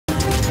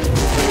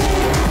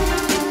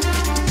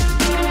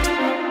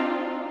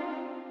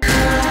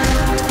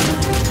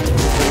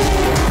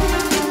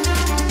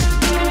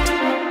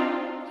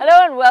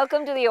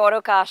welcome to the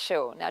Autocar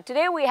show. Now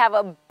today we have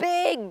a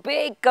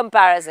big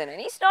comparison, and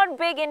it's not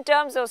big in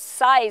terms of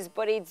size,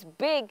 but it's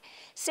big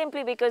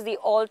simply because the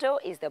Alto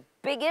is the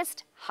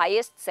biggest,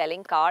 highest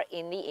selling car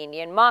in the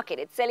Indian market.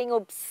 It's selling an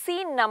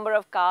obscene number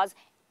of cars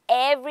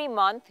every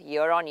month,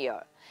 year on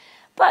year.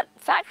 But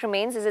fact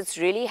remains is it's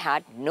really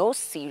had no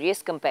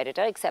serious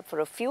competitor except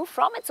for a few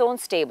from its own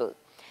stable.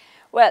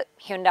 Well,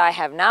 Hyundai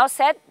have now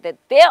said that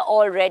they're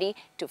all ready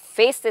to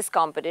face this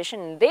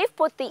competition. They've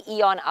put the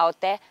EON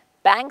out there,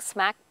 bang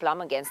smack plumb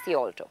against the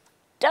Alto.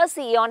 Does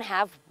the EON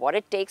have what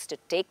it takes to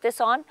take this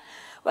on?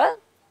 Well,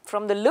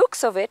 from the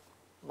looks of it,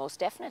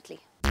 most definitely.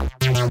 The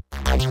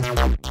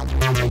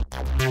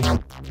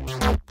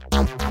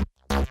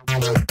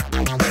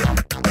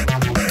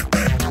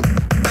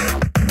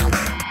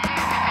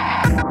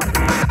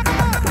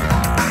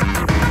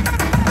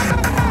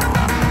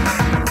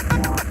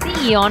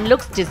EON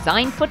looks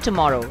designed for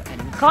tomorrow, and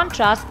in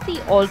contrast,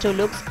 the Alto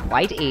looks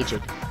quite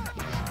aged.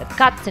 The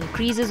cuts and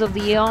creases of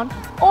the EON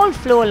all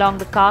flow along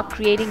the car,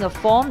 creating a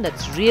form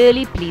that's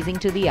really pleasing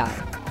to the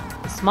eye.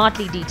 The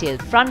smartly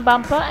detailed front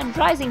bumper and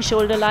rising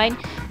shoulder line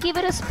give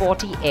it a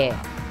sporty air,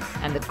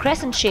 and the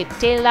crescent-shaped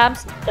tail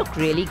lamps look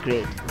really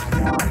great.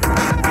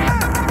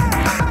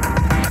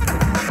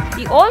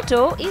 The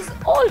Alto is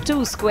all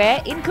too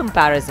square in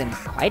comparison,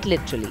 quite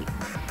literally.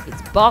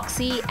 It's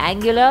boxy,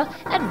 angular,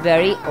 and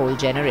very old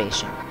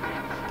generation.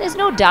 There's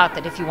no doubt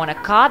that if you want a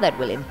car that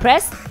will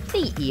impress,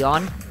 the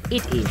EON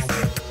it is.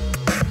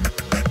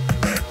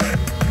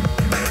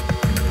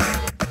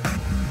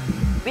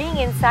 Being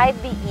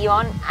inside the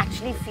EON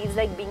actually feels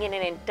like being in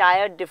an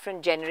entire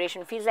different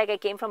generation. Feels like I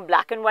came from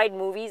black and white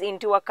movies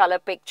into a color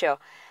picture.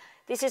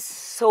 This is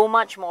so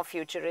much more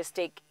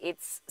futuristic.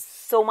 It's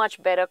so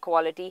much better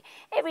quality.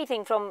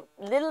 Everything from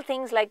little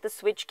things like the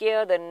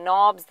switchgear, the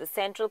knobs, the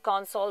central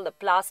console, the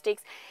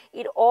plastics,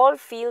 it all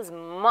feels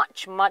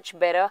much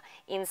better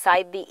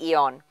inside the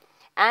EON.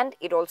 And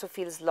it also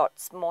feels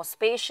lots more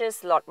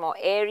spacious, lot more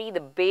airy. The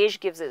beige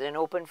gives it an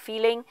open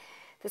feeling.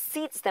 The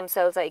seats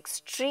themselves are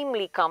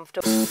extremely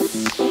comfortable.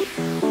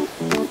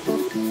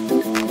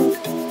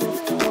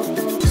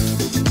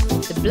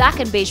 The black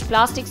and beige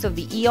plastics of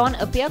the EON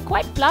appear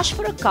quite plush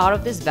for a car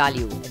of this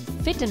value,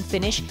 and fit and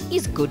finish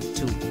is good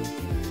too.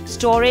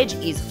 Storage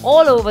is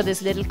all over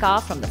this little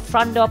car, from the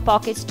front door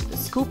pockets to the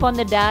scoop on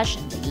the dash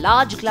and the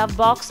large glove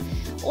box,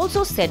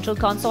 also central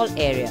console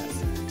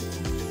areas.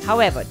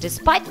 However,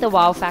 despite the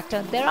wow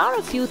factor, there are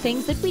a few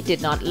things that we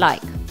did not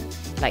like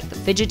the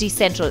fidgety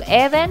central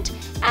air vent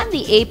and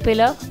the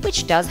A-pillar,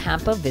 which does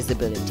hamper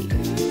visibility.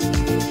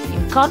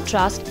 In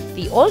contrast,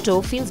 the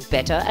Alto feels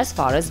better as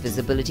far as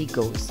visibility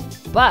goes,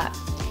 but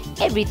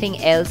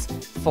everything else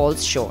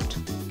falls short.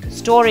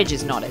 Storage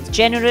is not as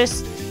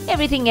generous,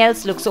 everything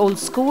else looks old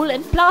school,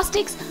 and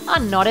plastics are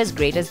not as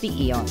great as the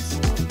EON's.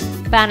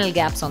 Panel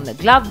gaps on the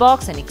glove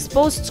box and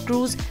exposed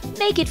screws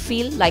make it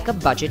feel like a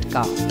budget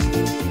car.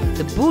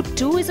 The boot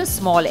too is a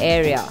small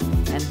area,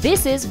 and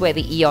this is where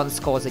the EON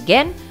scores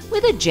again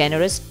with a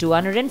generous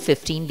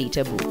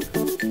 215-litre boot.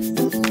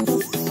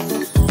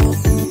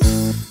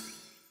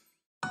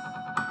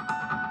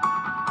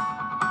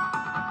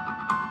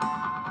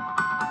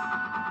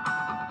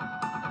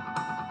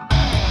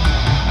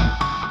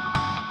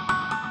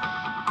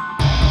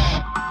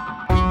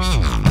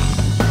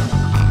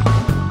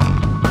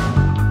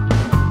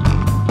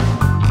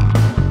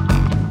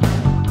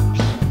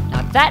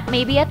 Now that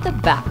may be at the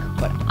back,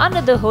 but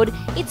under the hood,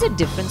 it's a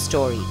different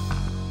story.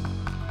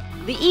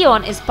 The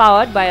EON is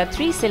powered by a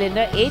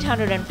 3-cylinder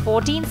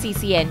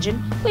 814cc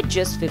engine with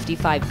just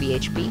 55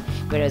 bhp,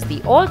 whereas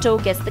the Alto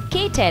gets the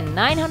K10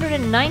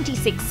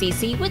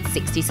 996cc with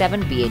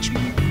 67 bhp.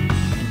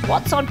 And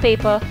what's on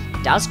paper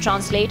does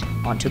translate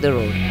onto the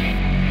road.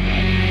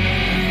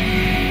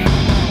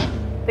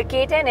 The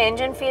K10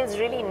 engine feels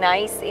really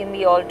nice in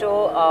the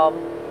Alto.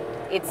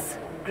 It's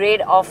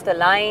great off the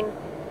line.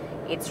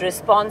 It's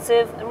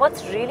responsive, and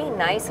what's really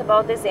nice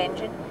about this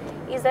engine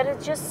is that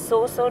it's just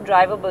so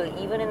drivable.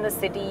 Even in the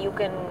city, you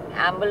can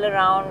amble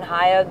around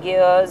higher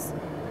gears,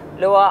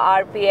 lower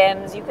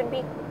RPMs. You can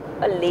be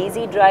a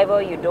lazy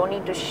driver. You don't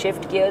need to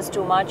shift gears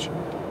too much.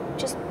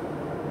 Just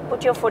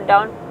put your foot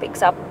down,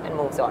 picks up and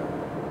moves on.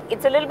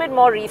 It's a little bit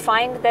more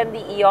refined than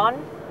the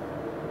EON,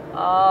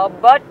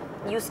 but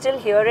you still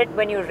hear it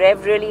when you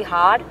rev really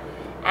hard.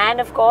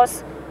 And of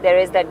course, there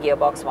is that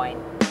gearbox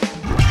whine.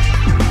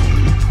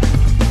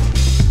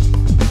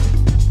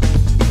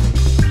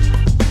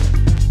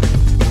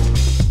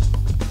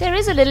 There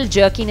is a little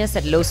jerkiness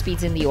at low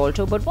speeds in the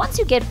Alto, but once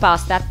you get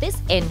past that,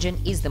 this engine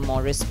is the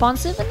more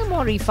responsive and the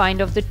more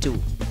refined of the two.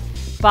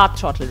 Path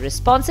throttle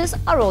responses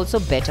are also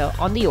better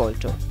on the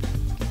Alto.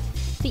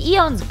 The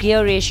EON's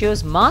gear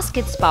ratios mask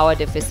its power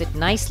deficit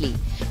nicely,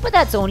 but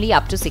that's only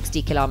up to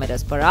 60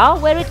 km per hour,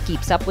 where it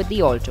keeps up with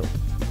the Alto.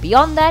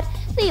 Beyond that,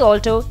 the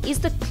Alto is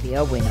the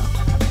clear winner.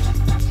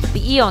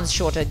 The EON's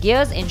shorter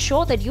gears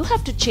ensure that you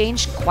have to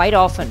change quite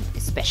often,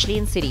 especially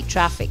in city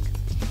traffic.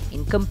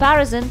 In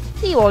comparison,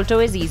 the Alto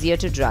is easier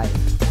to drive.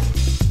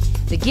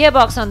 The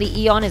gearbox on the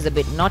Eon is a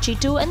bit notchy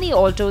too, and the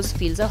Altos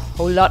feels a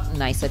whole lot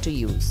nicer to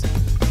use.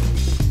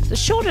 The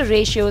shorter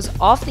ratios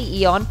of the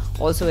Eon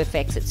also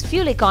affects its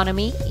fuel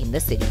economy in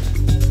the city.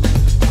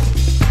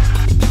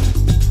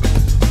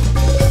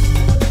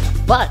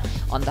 But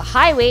on the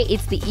highway,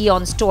 it's the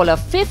Eon's taller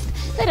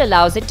fifth that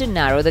allows it to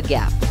narrow the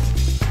gap.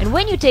 And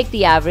when you take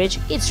the average,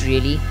 it's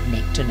really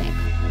neck to neck.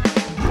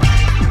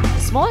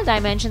 The small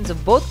dimensions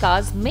of both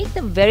cars make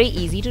them very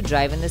easy to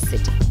drive in the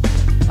city.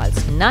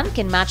 Whilst none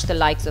can match the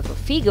likes of a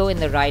Figo in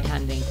the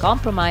ride-handling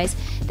compromise,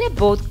 they're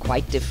both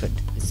quite different,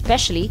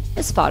 especially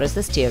as far as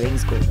the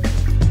steerings go.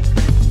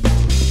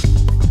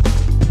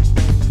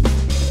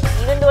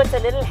 Even though it's a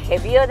little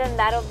heavier than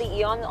that of the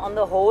Eon on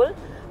the whole,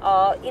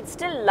 it's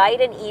still light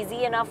and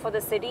easy enough for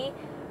the city,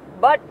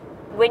 but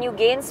when you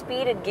gain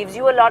speed, it gives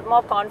you a lot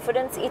more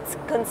confidence. It's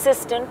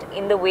consistent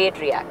in the way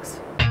it reacts.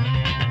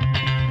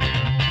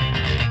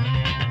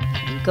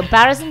 In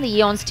comparison, the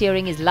Eon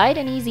steering is light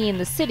and easy in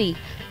the city,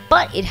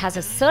 but it has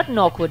a certain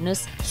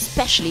awkwardness,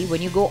 especially when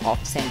you go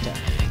off-center.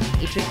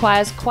 It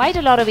requires quite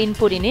a lot of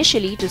input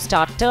initially to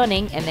start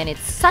turning, and then it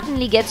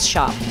suddenly gets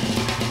sharp.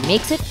 It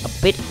makes it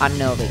a bit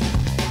unnerving.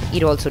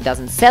 It also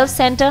doesn't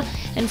self-center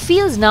and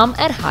feels numb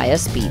at higher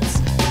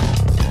speeds.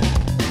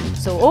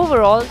 So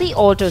overall, the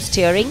Alto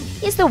steering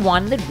is the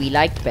one that we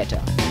liked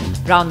better.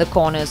 Round the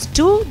corners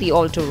too, the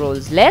Alto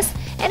rolls less,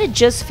 and it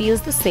just feels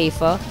the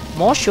safer,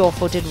 more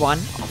sure-footed one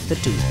of the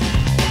two.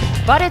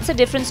 But it's a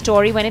different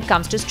story when it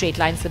comes to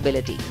straight-line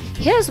stability.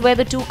 Here's where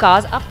the two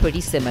cars are pretty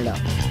similar.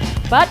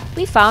 But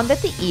we found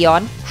that the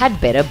Eon had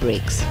better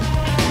brakes.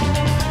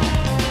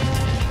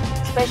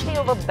 Especially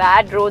over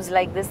bad roads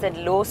like this at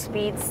low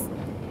speeds,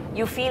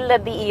 you feel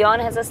that the Eon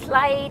has a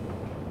slight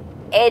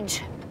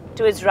edge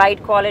to its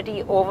ride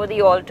quality over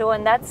the Alto,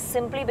 and that's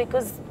simply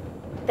because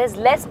there's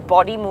less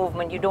body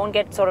movement. You don't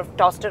get sort of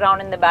tossed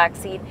around in the back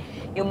seat.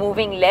 You're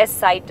moving less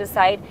side to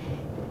side,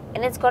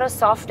 and it's got a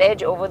soft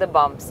edge over the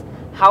bumps.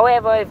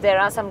 However, if there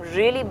are some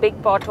really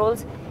big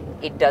potholes,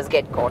 it does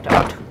get caught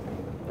out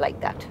like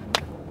that.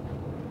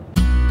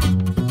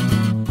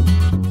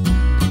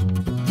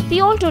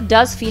 The Alto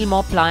does feel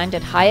more pliant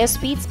at higher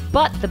speeds,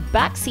 but the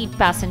backseat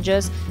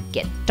passengers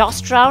get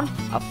tossed around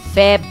a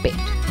fair bit.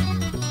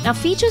 Now,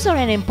 features are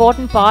an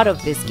important part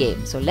of this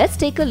game, so let's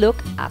take a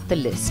look at the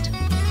list.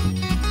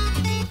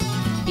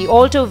 The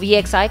Alto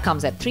VXI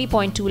comes at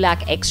 3.2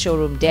 lakh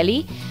ex-showroom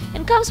Delhi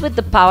and comes with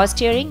the power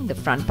steering, the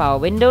front power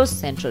windows,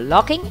 central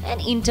locking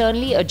and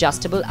internally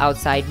adjustable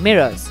outside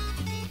mirrors.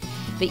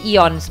 The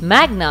Eon's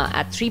Magna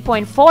at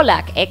 3.4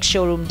 lakh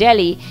ex-showroom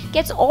Delhi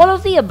gets all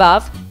of the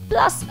above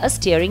plus a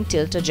steering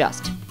tilt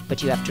adjust.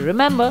 But you have to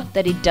remember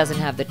that it doesn't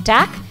have the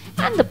tack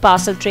and the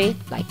parcel tray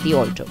like the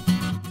Alto.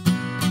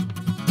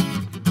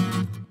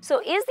 So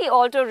is the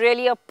Alto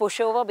really a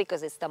pushover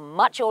because it's the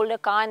much older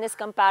car in this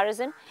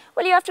comparison?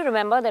 Well, you have to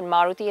remember that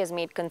Maruti has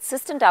made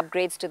consistent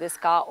upgrades to this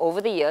car over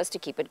the years to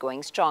keep it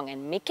going strong,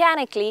 and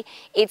mechanically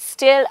it's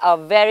still a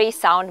very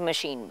sound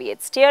machine, be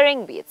it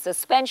steering, be it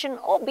suspension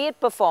or be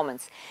it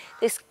performance.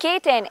 This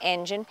K10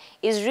 engine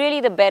is really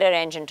the better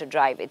engine to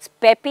drive. It's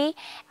peppy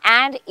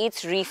and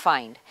it's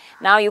refined.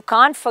 Now you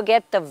can't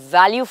forget the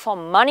value for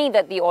money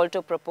that the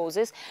Alto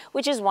proposes,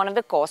 which is one of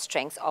the core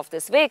strengths of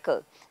this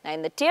vehicle. Now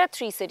in the tier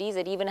 3 cities,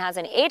 it even has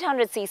an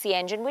 800cc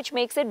engine, which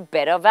makes it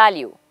better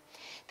value.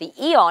 The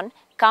Eon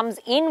comes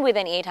in with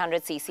an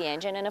 800cc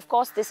engine, and of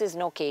course this is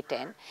no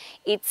K10.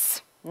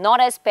 It's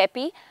not as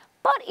peppy,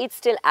 but it's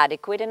still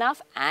adequate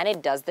enough and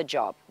it does the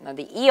job. Now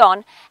the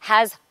Eon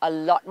has a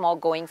lot more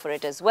going for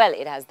it as well.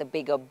 It has the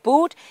bigger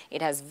boot,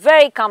 it has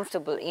very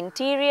comfortable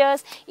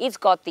interiors, it's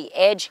got the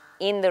edge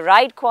in the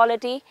ride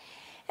quality,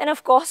 and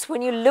of course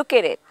when you look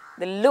at it,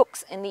 the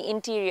looks and the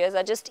interiors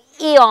are just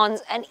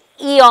eons and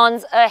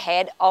eons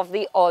ahead of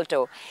the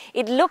Alto.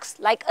 It looks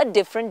like a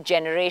different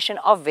generation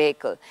of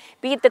vehicle.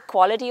 Be it the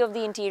quality of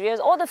the interiors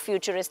or the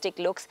futuristic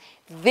looks,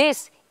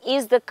 this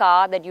is the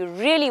car that you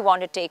really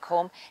want to take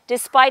home,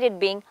 despite it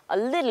being a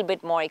little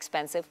bit more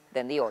expensive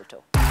than the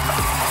Alto.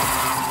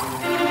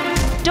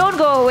 Don't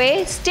go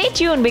away, stay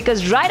tuned,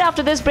 because right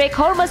after this break,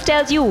 Hormus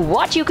tells you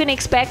what you can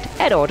expect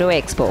at Auto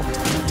Expo.